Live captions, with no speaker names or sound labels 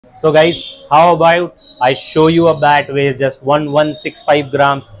So guys, how about I show you a bat weighs just 1165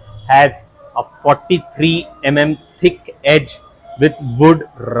 grams, has a 43 thick edge with wood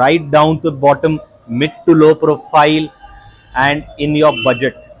right down to the bottom, mid to low profile, and in your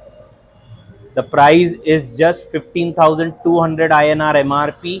budget. The price is just 15,200 INR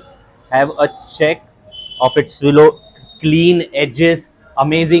MRP. Have a check of its willow, clean edges,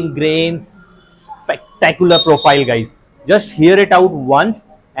 amazing grains, spectacular profile, guys. Just hear it out once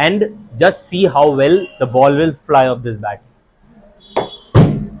and just see how well the ball will fly off this bat.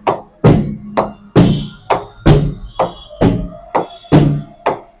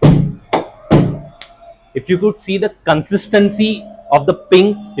 If you could see the consistency of the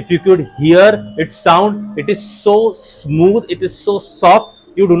ping, if you could hear its sound, it is so smooth, it is so soft,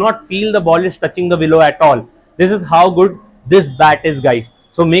 you do not feel the ball is touching the willow at all. This is how good this bat is, guys.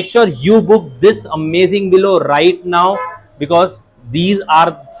 So make sure you book this amazing willow right now, because these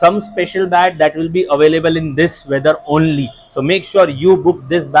are some special bat that will be available in this weather only. So make sure you book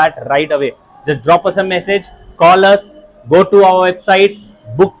this bat right away. Just drop us a message, call us, go to our website,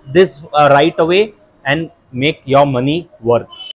 book this right away and make your money worth.